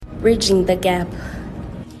Bridging the gap.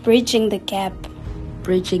 Bridging the gap.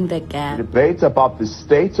 Bridging the gap. The debate about the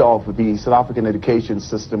state of the South African education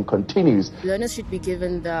system continues. Learners should be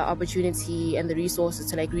given the opportunity and the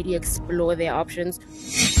resources to really explore their options.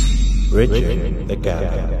 Bridging the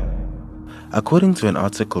gap. According to an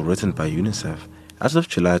article written by UNICEF, as of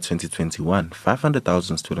July 2021,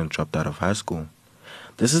 500,000 students dropped out of high school.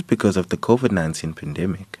 This is because of the COVID-19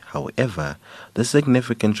 pandemic. However, the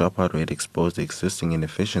significant dropout rate exposed the existing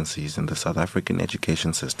inefficiencies in the South African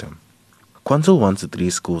education system. Quintile 1 to 3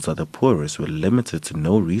 schools are the poorest with limited to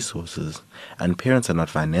no resources, and parents are not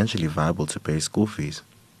financially viable to pay school fees.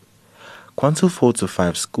 Quintile 4 to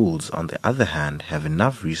 5 schools, on the other hand, have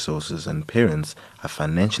enough resources and parents are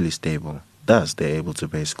financially stable, thus they are able to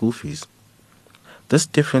pay school fees. This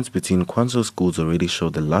difference between quintile schools already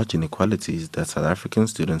shows the large inequalities that South African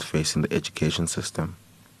students face in the education system.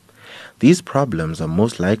 These problems are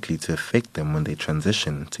most likely to affect them when they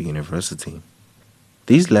transition to university.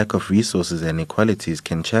 These lack of resources and inequalities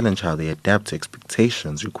can challenge how they adapt to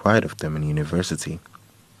expectations required of them in university.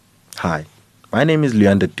 Hi, my name is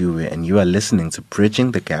Leander Due and you are listening to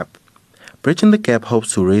Bridging the Gap. Bridging the Gap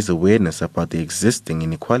hopes to raise awareness about the existing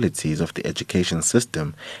inequalities of the education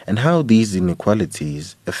system and how these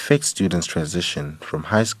inequalities affect students' transition from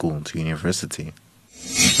high school to university.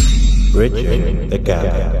 Bridging the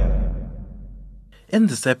Gap. In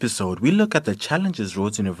this episode, we look at the challenges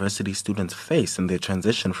Rhodes University students face in their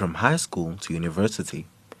transition from high school to university.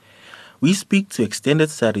 We speak to Extended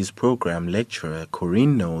Studies Program lecturer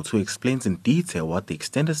Corinne Knowles, who explains in detail what the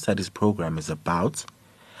Extended Studies Program is about,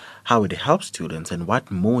 how it helps students, and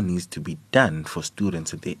what more needs to be done for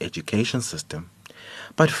students in the education system.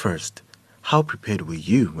 But first, how prepared were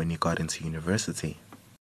you when you got into university?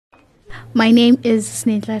 My name is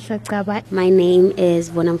Snehla Tlaqaba. My name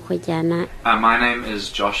is Vonam Khotyana. My name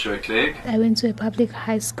is Joshua Clegg. I went to a public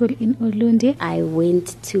high school in Ulundi. I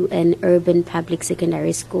went to an urban public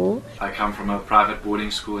secondary school. I come from a private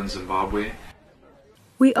boarding school in Zimbabwe.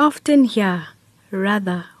 We often hear,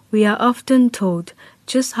 rather, we are often told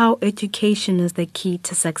just how education is the key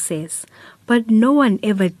to success, but no one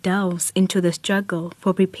ever delves into the struggle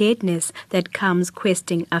for preparedness that comes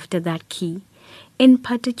questing after that key. In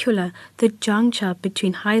particular, the juncture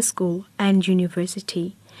between high school and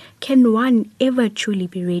university. Can one ever truly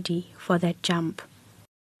be ready for that jump?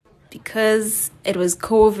 Because it was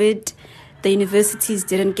COVID, the universities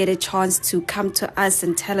didn't get a chance to come to us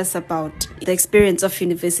and tell us about the experience of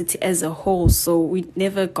university as a whole. So we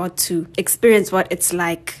never got to experience what it's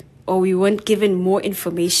like, or we weren't given more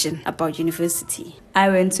information about university. I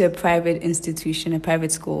went to a private institution, a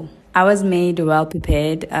private school. I was made well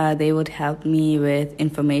prepared. They would help me with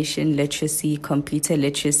information literacy, computer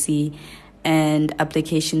literacy, and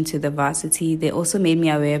application to the varsity. They also made me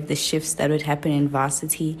aware of the shifts that would happen in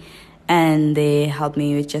varsity, and they helped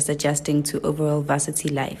me with just adjusting to overall varsity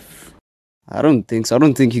life. I don't think so. I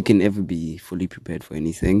don't think you can ever be fully prepared for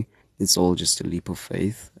anything. It's all just a leap of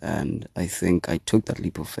faith, and I think I took that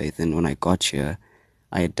leap of faith, and when I got here,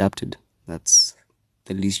 I adapted. That's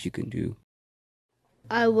the least you can do.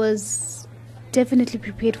 I was definitely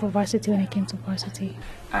prepared for varsity when I came to varsity.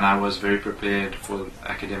 And I was very prepared for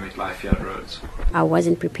academic life here at Rhodes. I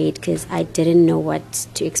wasn't prepared because I didn't know what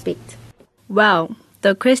to expect. Well,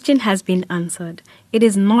 the question has been answered. It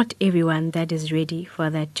is not everyone that is ready for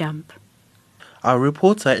that jump. Our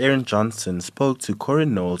reporter Erin Johnson spoke to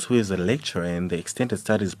Corinne Knowles, who is a lecturer in the Extended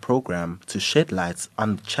Studies Program, to shed light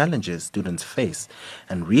on the challenges students face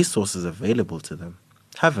and resources available to them.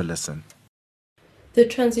 Have a listen. The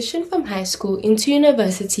transition from high school into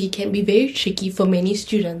university can be very tricky for many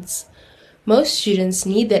students. Most students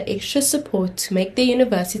need that extra support to make their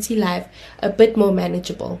university life a bit more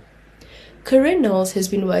manageable. Corinne Knowles has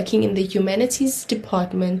been working in the Humanities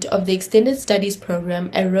Department of the Extended Studies Program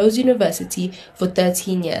at Rhodes University for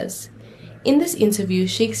 13 years. In this interview,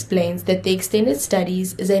 she explains that the Extended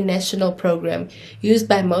Studies is a national program used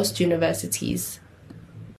by most universities.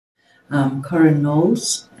 I'm Corinne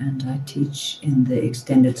Knowles, and I teach in the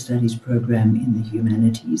Extended Studies program in the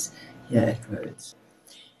Humanities here at Rhodes.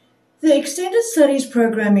 The Extended Studies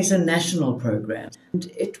program is a national program, and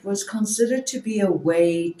it was considered to be a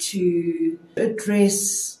way to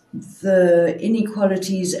address the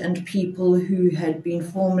inequalities and people who had been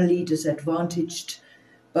formerly disadvantaged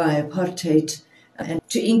by apartheid, and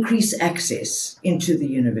to increase access into the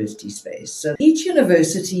university space. So each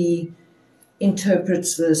university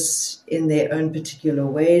interprets this in their own particular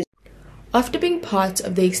ways. After being part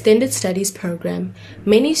of the Extended Studies program,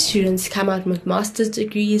 many students come out with master's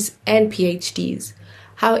degrees and PhDs.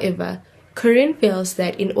 However, Corinne feels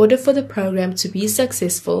that in order for the program to be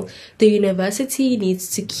successful, the university needs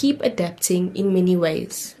to keep adapting in many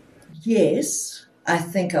ways. Yes, I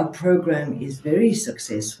think our program is very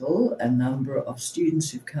successful. A number of students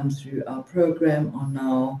who've come through our program are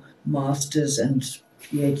now master's and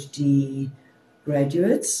PhD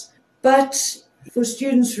graduates. But for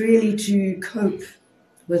students really to cope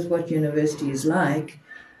with what university is like,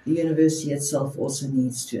 the university itself also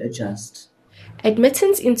needs to adjust.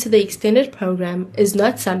 Admittance into the extended program is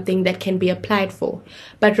not something that can be applied for,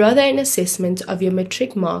 but rather an assessment of your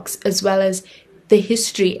matric marks as well as the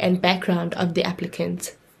history and background of the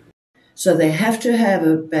applicant. So they have to have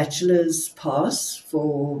a bachelor's pass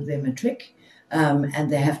for their matric,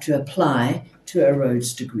 and they have to apply to a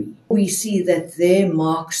Rhodes degree. We see that their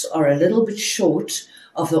marks are a little bit short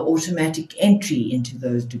of the automatic entry into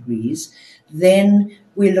those degrees. Then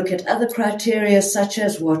we look at other criteria such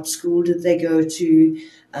as what school did they go to,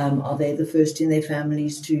 are they the first in their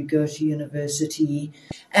families to go to university,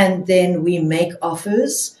 and then we make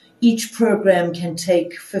offers. Each program can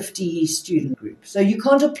take 50 student groups. So you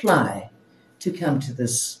can't apply to come to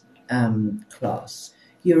this class.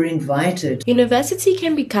 You're invited. University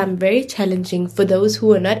can become very challenging for those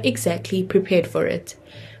who are not exactly prepared for it.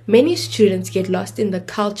 Many students get lost in the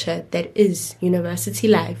culture that is university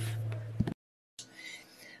life.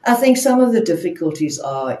 I think some of the difficulties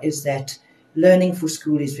is that learning for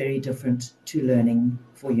school is very different to learning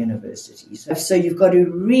for university. So you've got to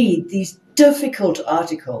read these difficult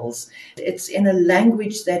articles. It's in a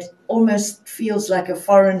language that almost feels like a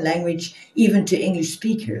foreign language, even to English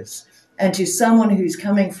speakers. And to someone who's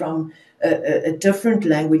coming from a different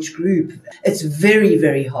language group, it's very,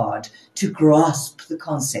 very hard to grasp the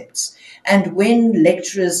concepts. And when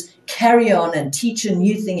lecturers carry on and teach a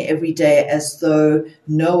new thing every day as though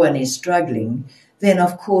no one is struggling, then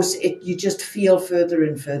of course you just feel further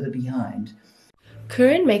and further behind.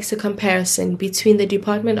 Curran makes a comparison between the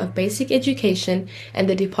Department of Basic Education and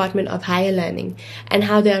the Department of Higher Learning and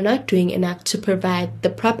how they are not doing enough to provide the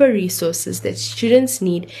proper resources that students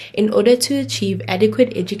need in order to achieve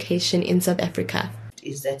adequate education in South Africa.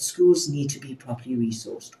 Is that schools need to be properly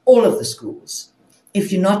resourced, all of the schools.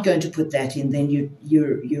 If you're not going to put that in, then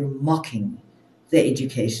you're mocking the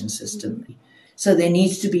education system. So there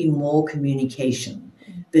needs to be more communication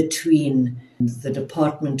between the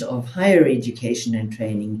Department of Higher Education and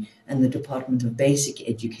Training and the Department of Basic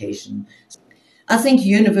Education. I think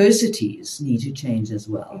universities need to change as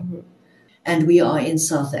well. Mm-hmm. And we are in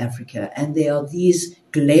South Africa, and there are these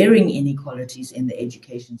glaring inequalities in the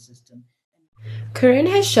education system. Corinne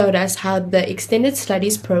has showed us how the Extended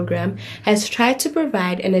Studies program has tried to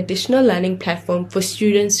provide an additional learning platform for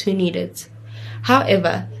students who need it.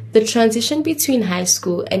 However, the transition between high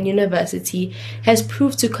school and university has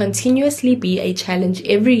proved to continuously be a challenge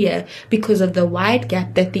every year because of the wide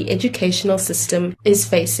gap that the educational system is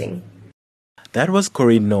facing. That was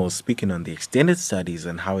Corinne Knowles speaking on the Extended Studies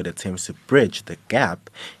and how it attempts to bridge the gap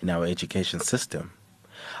in our education system.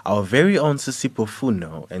 Our very own Sisipo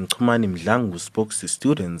Funo and Kumani Mdlangu spoke to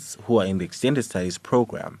students who are in the Extended Studies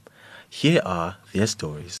program. Here are their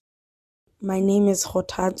stories. My name is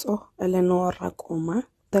Khotatso Eleanor Rakoma.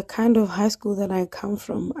 The kind of high school that I come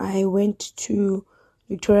from, I went to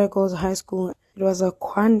Victoria Girls High School. It was a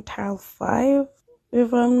quintile 5,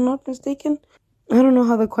 if I'm not mistaken. I don't know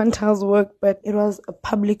how the quintiles work, but it was a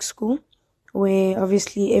public school where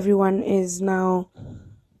obviously everyone is now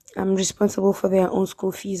responsible for their own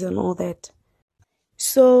school fees and all that.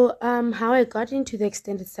 So how I got into the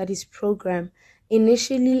Extended Studies program,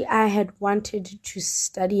 initially I had wanted to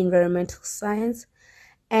study environmental science,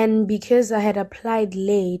 and because I had applied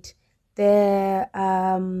late, the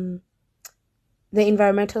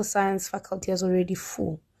environmental science faculty was already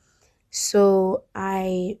full. So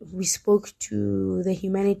we spoke to the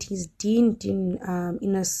humanities dean,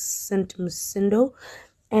 Innocent Musindo,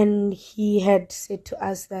 and he had said to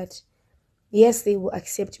us that yes, they will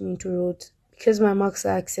accept me into Rhodes because my marks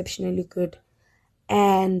are exceptionally good,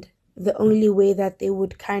 and the only way that they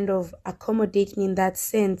would kind of accommodate me in that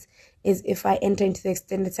sense is if I enter into the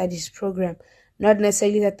Extended Studies program. Not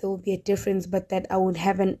necessarily that there will be a difference, but that I would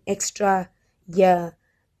have an extra year,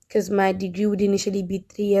 because my degree would initially be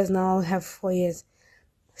 3 years, now I'll have 4 years.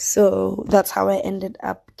 So that's how I ended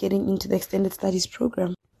up getting into the Extended Studies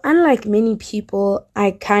program. Unlike many people,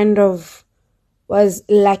 I kind of was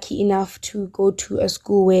lucky enough to go to a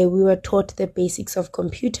school where we were taught the basics of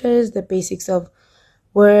computers, the basics of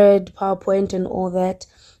Word, PowerPoint, and all that.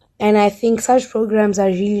 And I think such programs are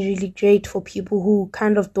really, really great for people who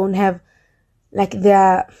kind of don't have like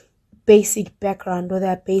their basic background or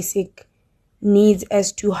their basic needs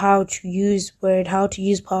as to how to use Word, how to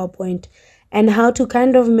use PowerPoint. and how to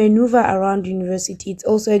kind of maneuver around university. It's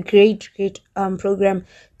also a great program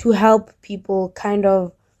to help people kind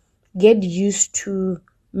of get used to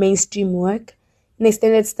mainstream work. In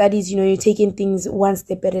extended studies, you're taking things one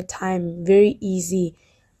step at a time, very easy,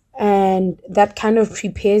 and that kind of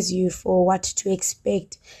prepares you for what to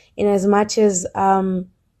expect. In as much as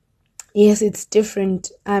yes, it's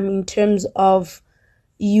different in terms of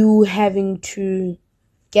you having to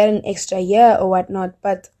get an extra year or whatnot,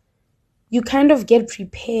 but you kind of get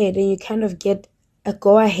prepared and you kind of get a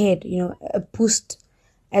go ahead, a boost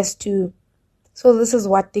as to, so this is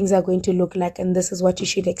what things are going to look like and this is what you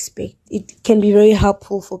should expect. It can be very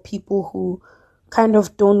helpful for people who kind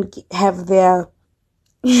of don't have their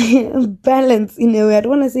balance in a way. I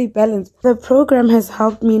don't want to say balance. The program has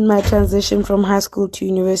helped me in my transition from high school to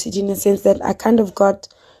university in the sense that I kind of got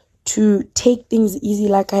to take things easy,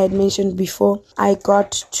 like I had mentioned before. I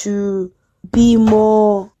got to be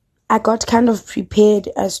more, I got kind of prepared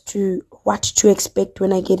as to what to expect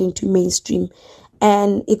when I get into mainstream.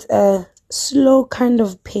 And it's a slow kind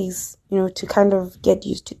of pace, to kind of get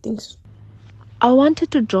used to things. I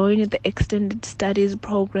wanted to join the extended studies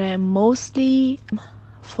program mostly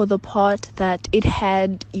for the part that it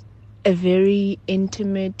had a very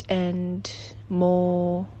intimate and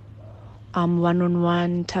more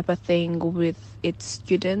one-on-one type of thing with its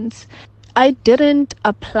students. I didn't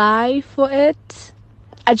apply for it.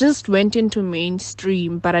 I just went into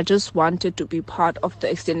mainstream, but I just wanted to be part of the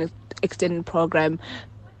extended program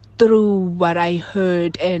through what I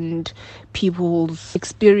heard and people's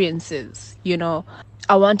experiences,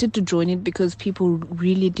 I wanted to join it because people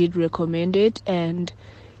really did recommend it and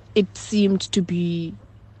it seemed to be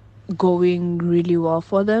going really well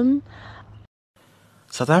for them.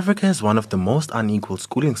 South Africa is one of the most unequal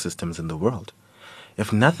schooling systems in the world.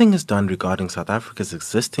 If nothing is done regarding South Africa's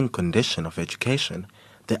existing condition of education,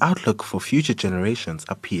 the outlook for future generations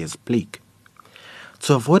appears bleak.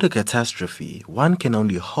 To avoid a catastrophe, one can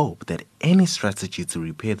only hope that any strategy to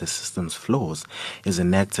repair the system's flaws is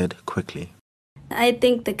enacted quickly. I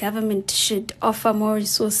think the government should offer more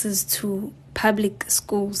resources to public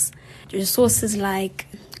schools. Resources like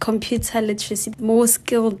computer literacy, more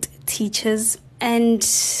skilled teachers, and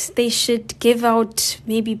they should give out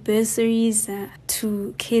maybe bursaries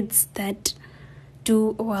to kids that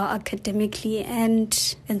do well academically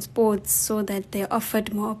and in sports so that they're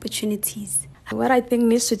offered more opportunities. What I think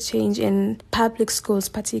needs to change in public schools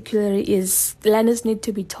particularly is learners need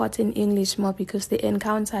to be taught in English more because they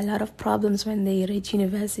encounter a lot of problems when they reach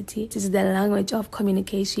university. It is the language of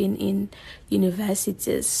communication in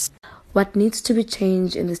universities. What needs to be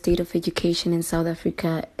changed in the state of education in South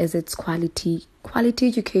Africa is its quality. Quality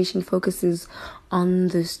education focuses on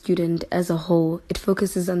the student as a whole. It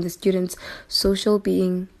focuses on the student's social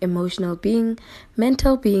being, emotional being,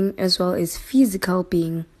 mental being, as well as physical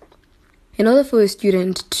being. In order for a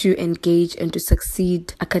student to engage and to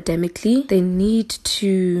succeed academically, they need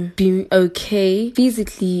to be okay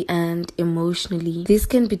physically and emotionally. This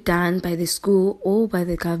can be done by the school or by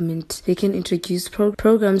the government. They can introduce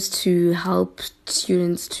programs to help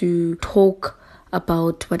students to talk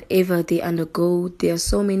about whatever they undergo. There are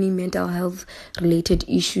so many mental health related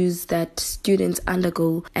issues that students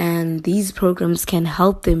undergo, and these programs can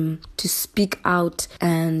help them to speak out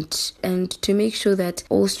and to make sure that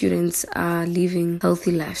all students are living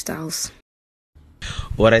healthy lifestyles.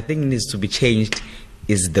 What I think needs to be changed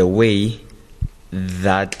is the way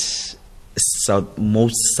that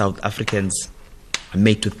most South Africans are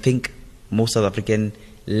made to think. Most South African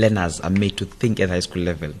learners are made to think at high school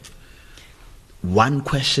level. One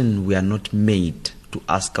question we are not made to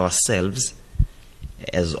ask ourselves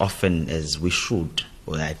as often as we should,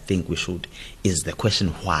 or I think we should, is the question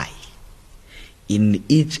why. In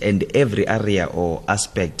each and every area or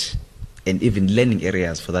aspect, and even learning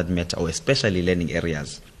areas for that matter, or especially learning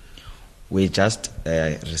areas, we just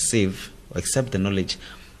receive or accept the knowledge,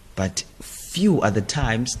 but few are the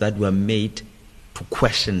times that we are made to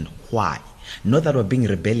question why. Not that we're being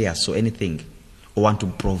rebellious or anything, or want to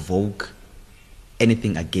provoke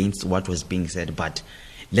anything against what was being said, but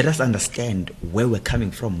let us understand where we're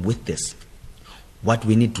coming from with this, what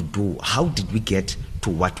we need to do, how did we get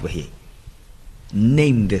to what we're here.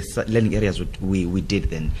 Name the learning areas we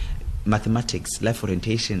did then, mathematics, life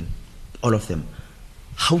orientation, all of them.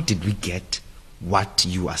 How did we get what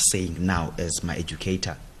you are saying now as my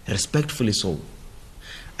educator? Respectfully so.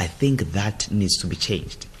 I think that needs to be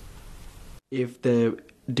changed. If the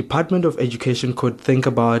Department of Education could think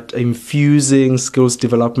about infusing skills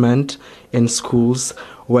development in schools,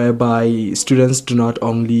 whereby students do not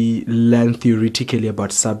only learn theoretically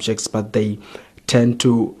about subjects, but they tend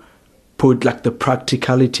to put like the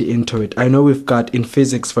practicality into it. I know we've got in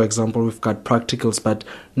physics, for example, we've got practicals, but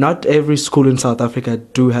not every school in South Africa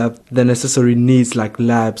do have the necessary needs like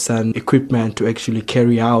labs and equipment to actually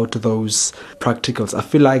carry out those practicals. I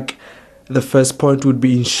feel like the first point would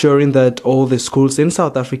be ensuring that all the schools in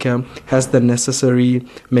South Africa has the necessary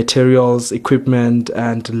materials, equipment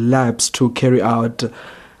and labs to carry out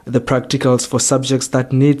the practicals for subjects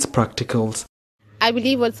that needs practicals. I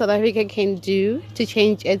believe what South Africa can do to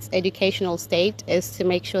change its educational state is to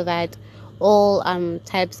make sure that all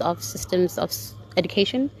types of systems of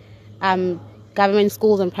education, government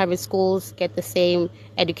schools and private schools, get the same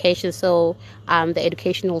education. So the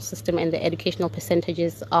educational system and the educational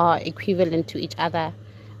percentages are equivalent to each other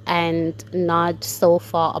and not so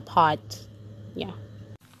far apart. Yeah.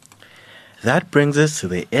 That brings us to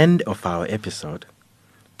the end of our episode.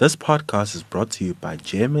 This podcast is brought to you by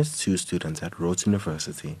JMS2 students at Rhodes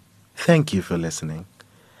University. Thank you for listening.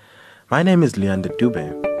 My name is Leander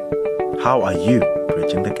Dube. How are you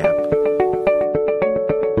bridging the gap?